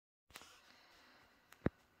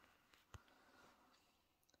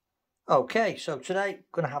Okay, so today I'm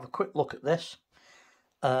going to have a quick look at this.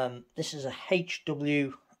 This is a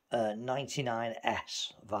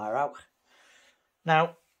HW99S Weihrauch.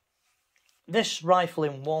 Now, this rifle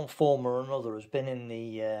in one form or another has been in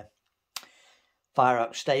the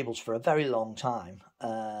Weihrauch stables for a very long time.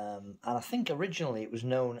 And I think originally it was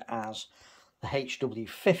known as the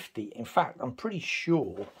HW50. In fact, I'm pretty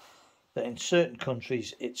sure that in certain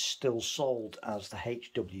countries it's still sold as the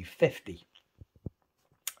HW50.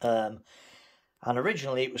 And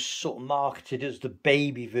originally it was sort of marketed as the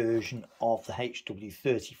baby version of the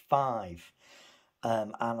HW35.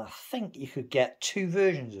 And I think you could get two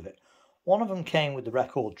versions of it. One of them came with the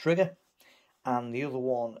record trigger, and the other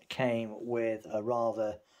one came with a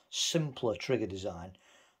rather simpler trigger design.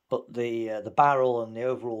 But the barrel and the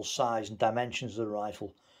overall size and dimensions of the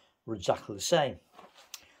rifle were exactly the same.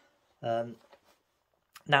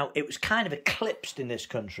 Now, it was kind of eclipsed in this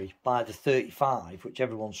country by the 35, which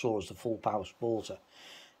everyone saw as the full power sporter,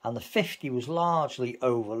 and the 50 was largely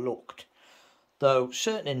overlooked, though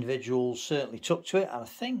certain individuals certainly took to it. And I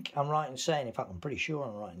think I'm right in saying, in fact I'm pretty sure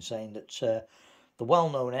I'm right in saying that the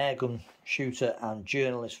well-known airgun shooter and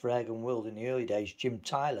journalist for Airgun World in the early days, Jim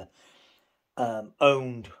Tyler,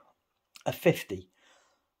 owned a 50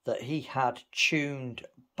 that he had tuned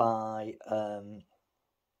by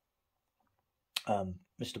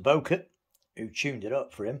Mr. Bokert, who tuned it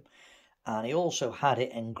up for him, and he also had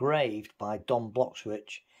it engraved by Don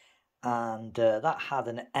Bloxwich, and that had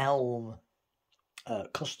an Elm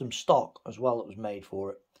custom stock as well that was made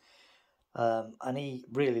for it, and he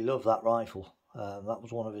really loved that rifle. That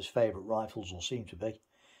was one of his favourite rifles, or seemed to be.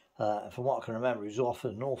 From what I can remember, he was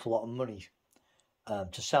offered an awful lot of money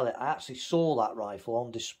to sell it. I actually saw that rifle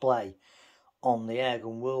on display on the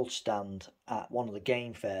Airgun World stand at one of the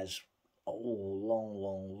game fairs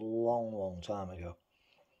long time ago,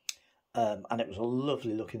 and it was a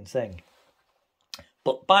lovely looking thing.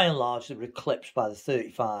 But by and large they were eclipsed by the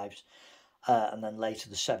 35s, and then later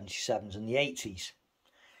the 77s and the 80s.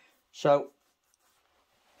 So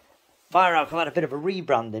Weihrauch have had a bit of a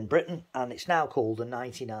rebrand in Britain, and it's now called the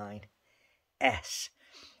 99S,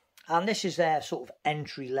 and this is their sort of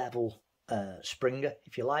entry level Springer,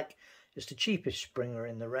 if you like. It's the cheapest Springer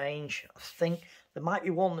in the range. I think there might be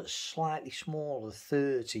one that's slightly smaller,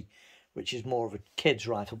 30, which is more of a kid's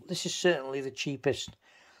rifle. But this is certainly the cheapest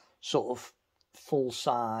sort of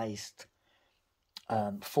full-sized,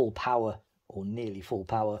 full power, or nearly full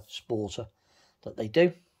power sporter that they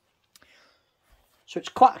do. So it's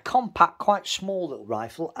quite a compact, quite small little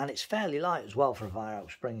rifle, and it's fairly light as well for a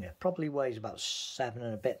Weihrauch Springer. Probably weighs about 7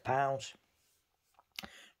 and a bit pounds,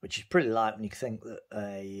 which is pretty light when you think that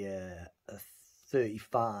a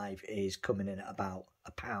 35 is coming in at about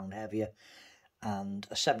a pound heavier, and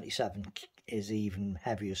a 77 is even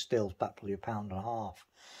heavier still, probably a pound and a half.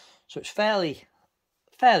 So it's fairly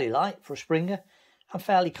light for a Springer and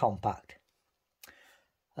fairly compact,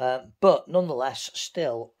 but nonetheless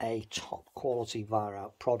still a top quality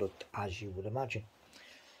Weihrauch product, as you would imagine.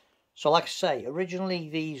 So like I say, originally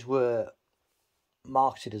these were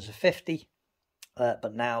marketed as a 50.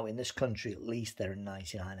 But now in this country at least they're a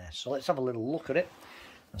 99S. So let's have a little look at it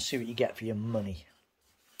and see what you get for your money.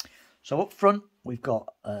 So up front we've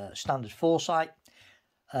got standard foresight.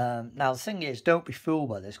 Now the thing is, don't be fooled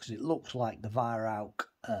by this, because it looks like the Weihrauch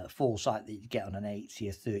foresight that you get on an 80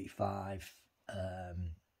 or 35,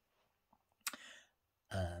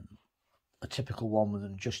 a typical one with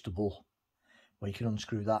an adjustable, where you can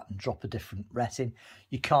unscrew that and drop a different retting.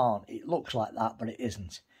 You can't. It looks like that, but it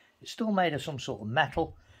isn't. It's still made of some sort of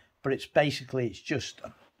metal, but it's just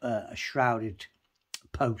a shrouded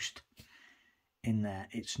post in there.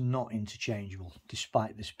 It's not interchangeable,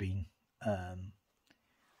 despite this being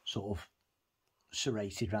sort of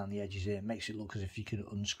serrated around the edges here. It makes it look as if you could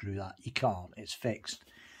unscrew that. You can't. It's fixed.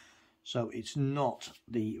 So it's not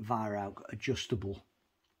the Weihrauch adjustable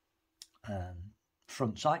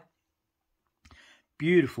front sight.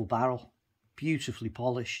 Beautiful barrel, beautifully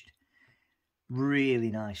polished.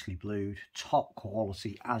 Really nicely blued, top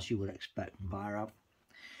quality, as you would expect from Weihrauch.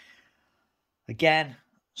 Again,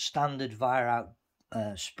 standard Weihrauch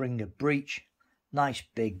Springer breech. Nice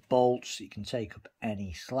big bolts. You can take up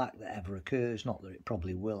any slack that ever occurs. Not that it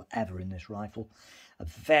probably will ever in this rifle. A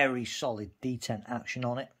very solid detent action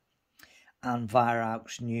on it. And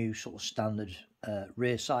Weihrauch's new sort of standard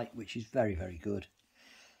rear sight, which is very, very good.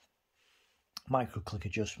 Micro click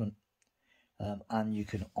adjustment. And you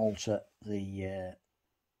can alter the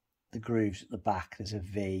grooves at the back. There's a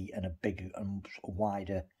V and a bigger and a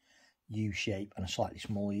wider U shape and a slightly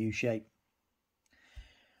smaller U shape.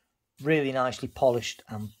 Really nicely polished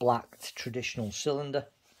and blacked traditional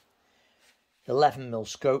cylinder. 11mm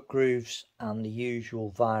scope grooves and the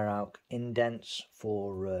usual Weihrauch indents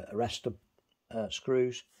for arrestor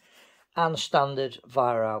screws, and standard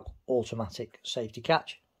Weihrauch automatic safety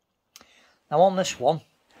catch. Now on this one,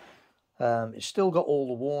 it's still got all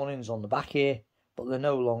the warnings on the back here, but they're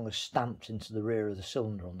no longer stamped into the rear of the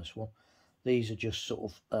cylinder on this one. These are just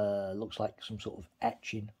sort of, looks like some sort of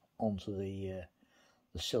etching onto the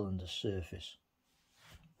cylinder surface.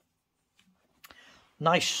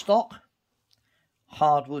 Nice stock,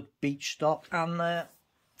 hardwood beech stock, and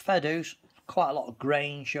fair dues, quite a lot of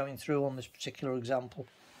grain showing through on this particular example.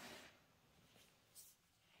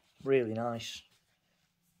 Really nice,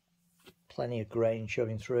 plenty of grain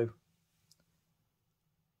showing through,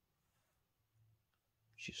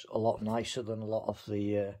 which is a lot nicer than a lot of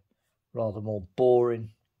the rather more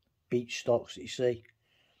boring beech stocks that you see.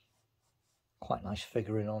 Quite nice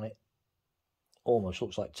figuring on it, almost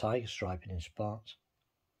looks like tiger striping in spots.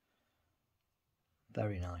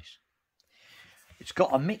 Very nice. It's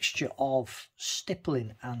got a mixture of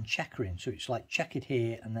stippling and checkering, so it's like checkered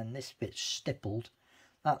here, and then this bit's stippled,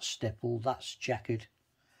 that's checkered,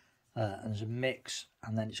 and there's a mix,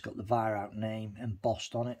 and then it's got the Weihrauch name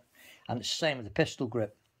embossed on it. And it's the same with the pistol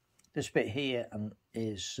grip. This bit here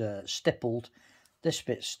is stippled, this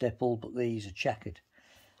bit's stippled, but these are checkered.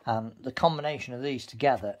 And the combination of these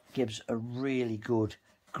together gives a really good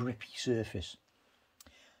grippy surface.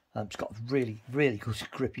 It's got a really good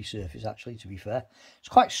grippy surface, actually, to be fair. It's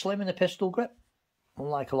quite slim in the pistol grip,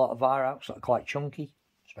 unlike a lot of Weihrauchs that are quite chunky,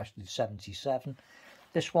 especially the 77.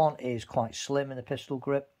 This one is quite slim in the pistol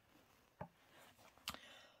grip.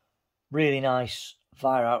 Really nice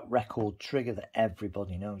Weihrauch record trigger that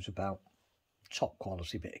everybody knows about. Top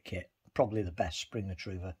quality bit of kit. Probably the best Springer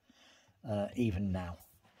trigger, even now.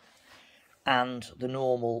 And the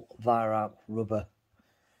normal Weihrauch rubber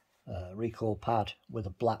recoil pad with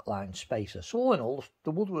a black line spacer. So all in all,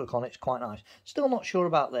 the woodwork on it's quite nice. Still not sure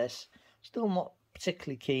about this. Still not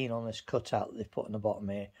particularly keen on this cutout that they've put in the bottom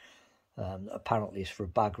here. Apparently it's for a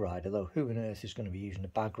bag rider, though who on earth is going to be using a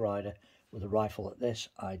bag rider with a rifle like this?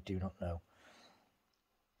 I do not know.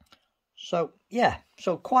 So yeah,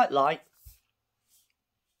 so quite light,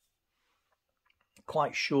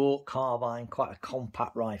 quite short carbine, quite a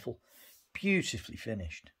compact rifle, beautifully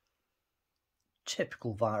finished.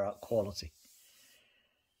 Typical Weihrauch quality.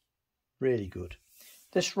 Really good.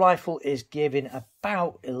 This rifle is giving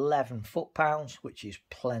about 11 foot-pounds, which is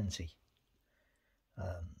plenty.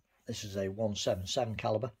 This is a 177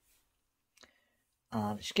 caliber,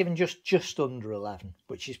 and it's giving just under 11,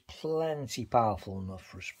 which is plenty powerful enough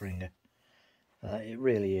for a Springer. It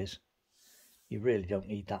really is. You really don't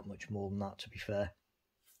need that much more than that, to be fair.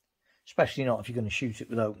 Especially not if you're going to shoot it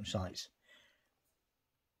with open sights,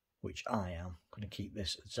 which I am going to keep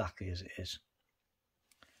this exactly as it is.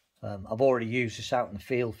 I've already used this out in the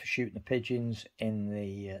field for shooting the pigeons, in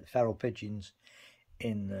the feral pigeons,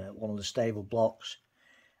 in one of the stable blocks,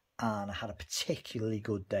 and I had a particularly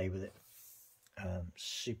good day with it.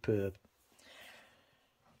 Superb.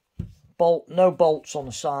 No bolts on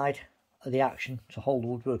the side of the action to hold the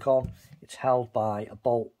woodwork on. It's held by a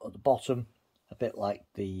bolt at the bottom, a bit like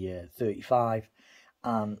the 35,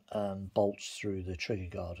 and bolts through the trigger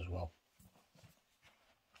guard as well.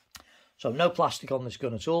 So no plastic on this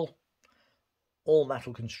gun at all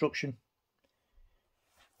metal construction,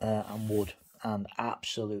 and wood, and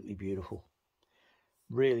absolutely beautiful.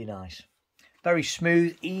 Really nice, very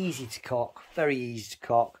smooth, easy to cock, very easy to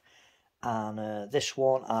cock. And this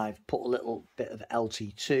one I've put a little bit of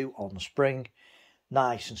LT2 on the spring,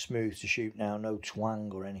 nice and smooth to shoot now, no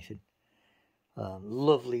twang or anything.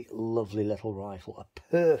 Lovely little rifle, a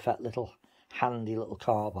perfect little handy little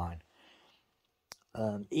carbine.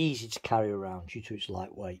 Easy to carry around due to its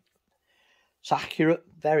lightweight. It's accurate,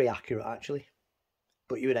 very accurate actually,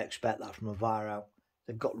 but you would expect that from a Weihrauch.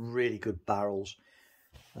 They've got really good barrels,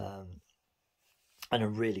 and a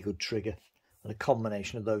really good trigger, and a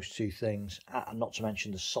combination of those two things, and not to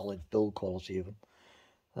mention the solid build quality of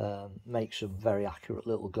them, makes them very accurate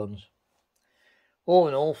little guns. All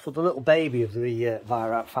in all, for the little baby of the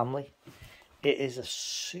Weihrauch family, it is a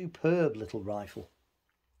superb little rifle.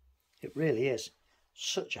 It really is.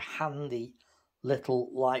 Such a handy little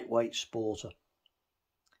lightweight sporter.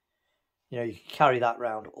 You know, you can carry that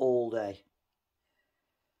around all day.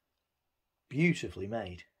 Beautifully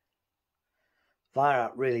made.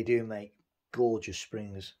 Weihrauch really do make gorgeous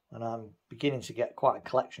Springers, and I'm beginning to get quite a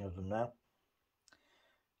collection of them now.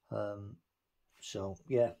 So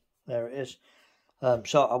yeah, there it is.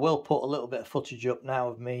 So I will put a little bit of footage up now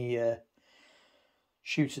of me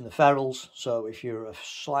shooting the ferals. So if you're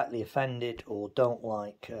slightly offended or don't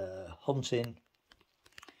like hunting,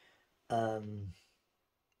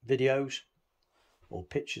 videos or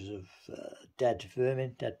pictures of dead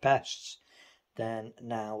vermin, dead pests, then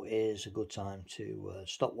now is a good time to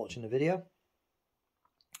stop watching the video.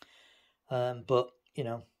 But you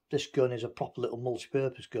know, this gun is a proper little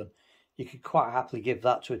multi-purpose gun. You could quite happily give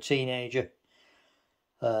that to a teenager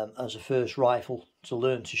as a first rifle to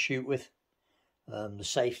learn to shoot with. The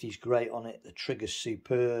safety's great on it, the trigger's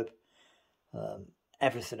superb,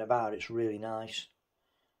 everything about it's really nice.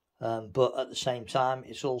 But at the same time,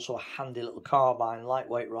 it's also a handy little carbine,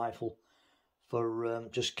 lightweight rifle for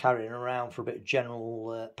just carrying around for a bit of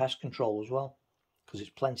general pest control as well, because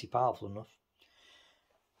it's plenty powerful enough.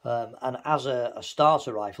 And as a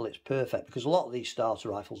starter rifle, it's perfect, because a lot of these starter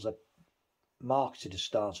rifles are marketed as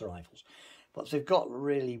starter rifles, but if they've got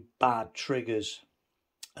really bad triggers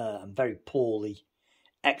and very poorly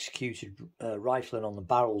executed rifling on the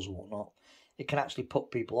barrels and whatnot, it can actually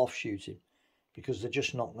put people off shooting, because they're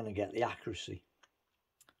just not going to get the accuracy.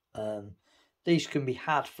 These can be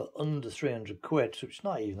had for under 300 quid, so it's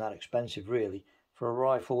not even that expensive really for a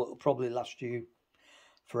rifle that will probably last you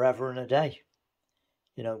forever and a day.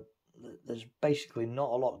 You know, there's basically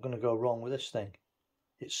not a lot going to go wrong with this thing.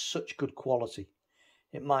 It's such good quality.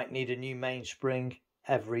 It might need a new mainspring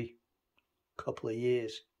every couple of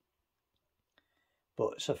years,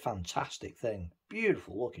 but it's a fantastic thing.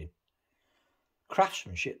 Beautiful looking.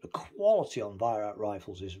 Craftsmanship, the quality on Weihrauch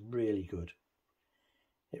rifles is really good.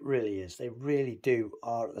 It really is. They really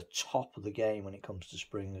are at the top of the game when it comes to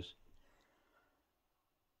springers.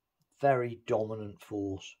 Very dominant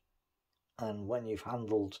force. And when you've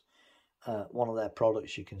handled one of their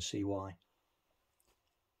products, you can see why.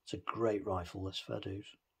 It's a great rifle, this fair dues.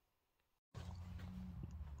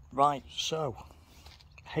 Right, so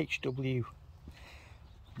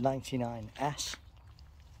HW99S,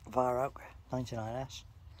 Weihrauch 99S,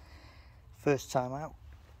 first time out.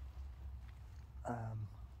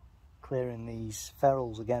 Clearing these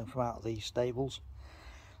ferals again from out of these stables.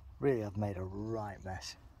 Really, I've made a right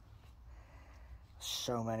mess.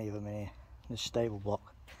 So many of them in here, this stable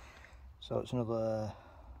block. So it's another,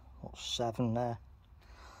 what, 7 there,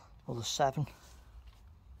 another 7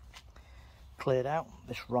 cleared out.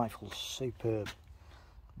 This rifle's superb,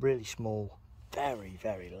 really small, very,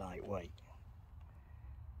 very lightweight,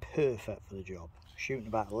 perfect for the job. Shooting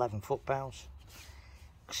about 11 foot-pounds,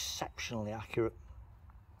 exceptionally accurate,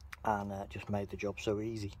 and just made the job so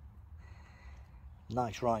easy.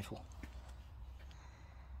 Nice rifle,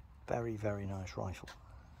 very, very nice rifle.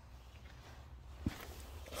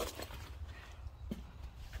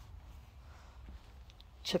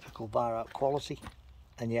 Typical Weihrauch quality,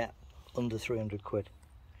 and yet under 300 quid.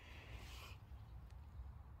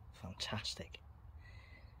 Fantastic.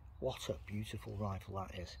 What a beautiful rifle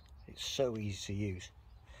that is. It's so easy to use.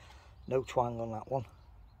 No twang on that one.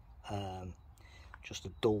 Just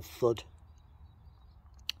a dull thud.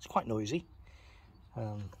 It's quite noisy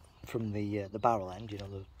from the barrel end. You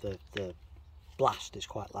know, the blast is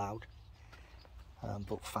quite loud,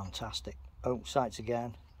 but fantastic. Open sights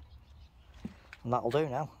again, and that'll do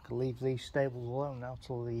now. I'll leave these stables alone now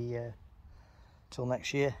till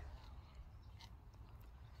next year.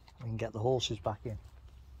 We can get the horses back in.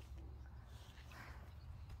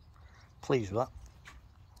 Pleased with that.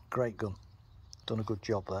 Great gun. Done a good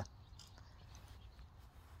job there.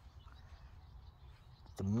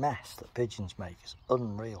 The mess that pigeons make is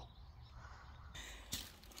unreal.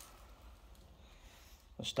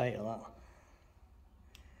 The state of that.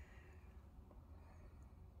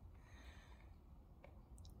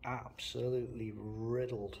 Absolutely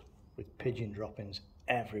riddled with pigeon droppings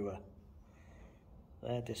everywhere.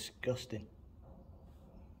 They're disgusting.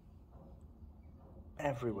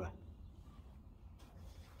 Everywhere.